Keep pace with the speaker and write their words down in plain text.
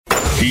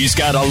He's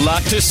got a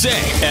lot to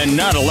say and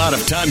not a lot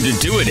of time to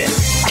do it in.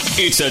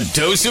 It's a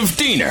dose of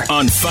Diener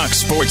on Fox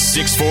Sports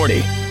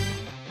 640.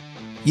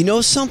 You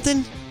know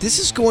something? This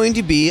is going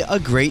to be a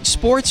great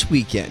sports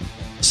weekend.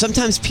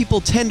 Sometimes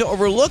people tend to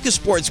overlook a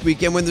sports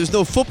weekend when there's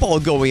no football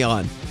going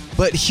on.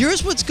 But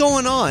here's what's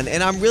going on,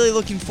 and I'm really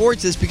looking forward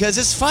to this because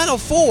it's Final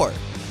Four.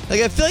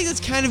 I feel like it's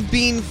kind of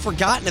being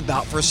forgotten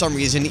about for some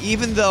reason,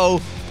 even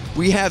though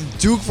we have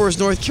Duke versus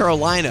North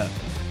Carolina.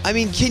 I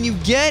mean, can you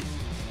get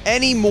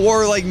any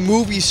more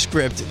movie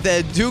script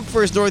than Duke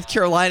versus North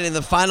Carolina in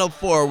the Final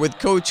Four with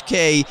Coach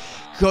K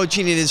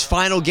coaching in his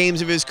final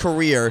games of his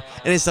career,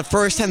 and it's the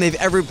first time they've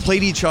ever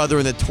played each other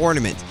in the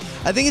tournament.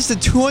 I think it's the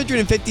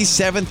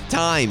 257th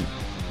time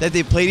that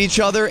they played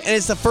each other, and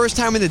it's the first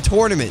time in the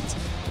tournament.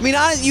 I mean,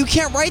 you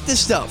can't write this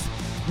stuff.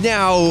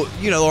 Now,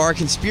 there are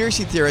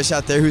conspiracy theorists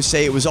out there who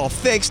say it was all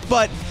fixed,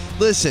 but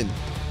listen,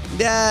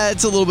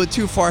 that's a little bit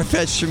too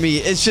far-fetched for me.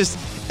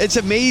 It's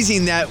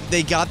amazing that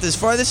they got this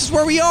far. This is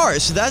where we are,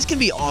 so that's going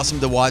to be awesome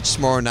to watch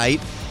tomorrow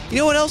night. You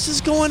know what else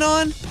is going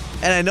on?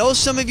 And I know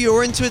some of you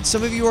are into it,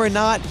 some of you are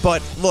not,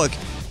 but look,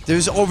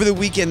 over the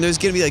weekend, there's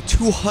going to be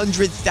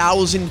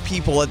 200,000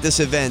 people at this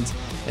event,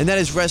 and that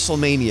is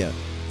WrestleMania.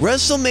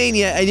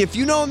 WrestleMania, and if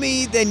you know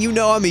me, then you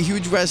know I'm a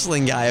huge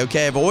wrestling guy,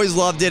 okay? I've always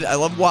loved it. I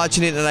love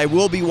watching it, and I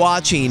will be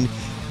watching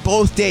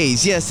both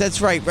days. Yes,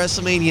 that's right.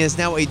 WrestleMania is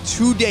now a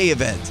 2-day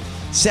event,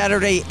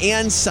 Saturday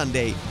and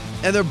Sunday,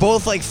 and they're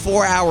both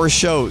 4-hour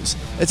shows.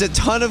 It's a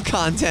ton of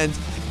content,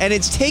 and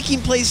it's taking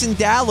place in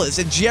Dallas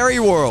at Jerry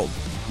World.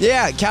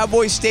 Yeah,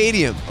 Cowboy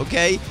Stadium,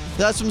 okay?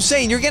 That's what I'm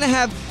saying. You're going to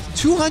have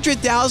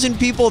 200,000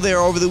 people there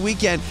over the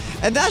weekend,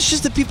 and that's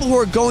just the people who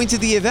are going to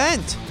the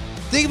event.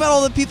 Think about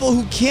all the people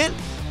who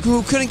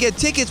couldn't get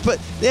tickets, but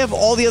they have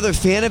all the other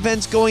fan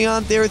events going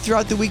on there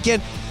throughout the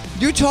weekend.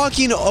 You're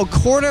talking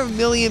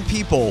 250,000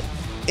 people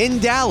in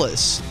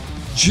Dallas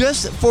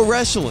just for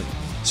wrestling.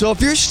 So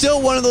if you're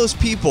still one of those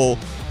people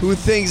who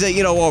thinks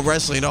that,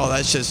 wrestling,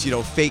 that's just,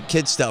 fake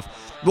kid stuff.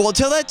 Well,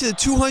 tell that to the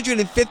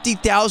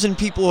 250,000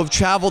 people who have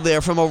traveled there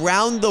from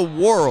around the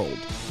world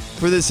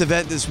for this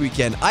event this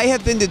weekend. I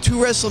have been to 2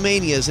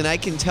 WrestleManias, and I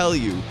can tell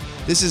you,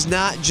 this is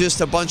not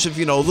just a bunch of,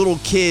 little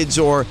kids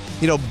or,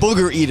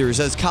 booger eaters,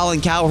 as Colin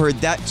Cowherd,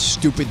 that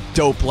stupid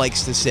dope,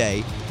 likes to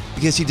say,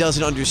 because he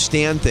doesn't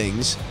understand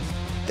things.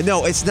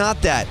 No, it's not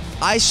that.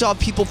 I saw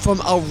people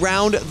from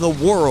around the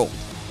world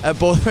at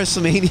both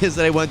WrestleManias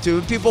that I went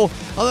to. People,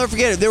 I'll never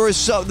forget it. There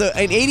was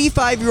an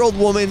 85-year-old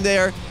woman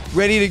there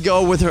ready to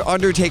go with her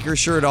Undertaker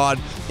shirt on,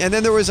 and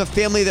then there was a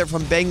family there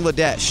from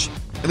Bangladesh.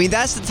 I mean,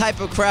 that's the type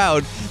of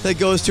crowd that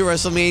goes to a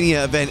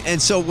WrestleMania event.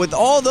 And so with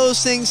all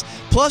those things,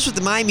 plus with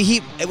the Miami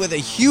Heat, with a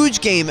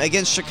huge game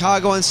against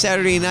Chicago on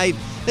Saturday night,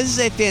 this is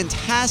a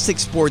fantastic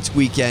sports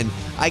weekend.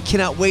 I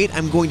cannot wait.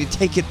 I'm going to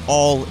take it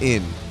all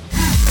in.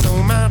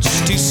 So much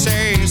to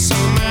say, so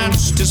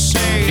much to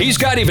say. He's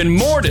got even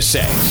more to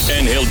say,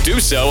 and he'll do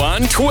so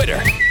on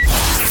Twitter.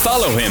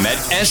 Follow him at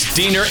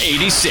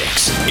SDiener86.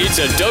 It's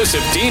a dose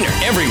of Diener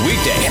every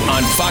weekday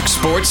on Fox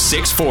Sports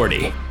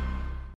 640.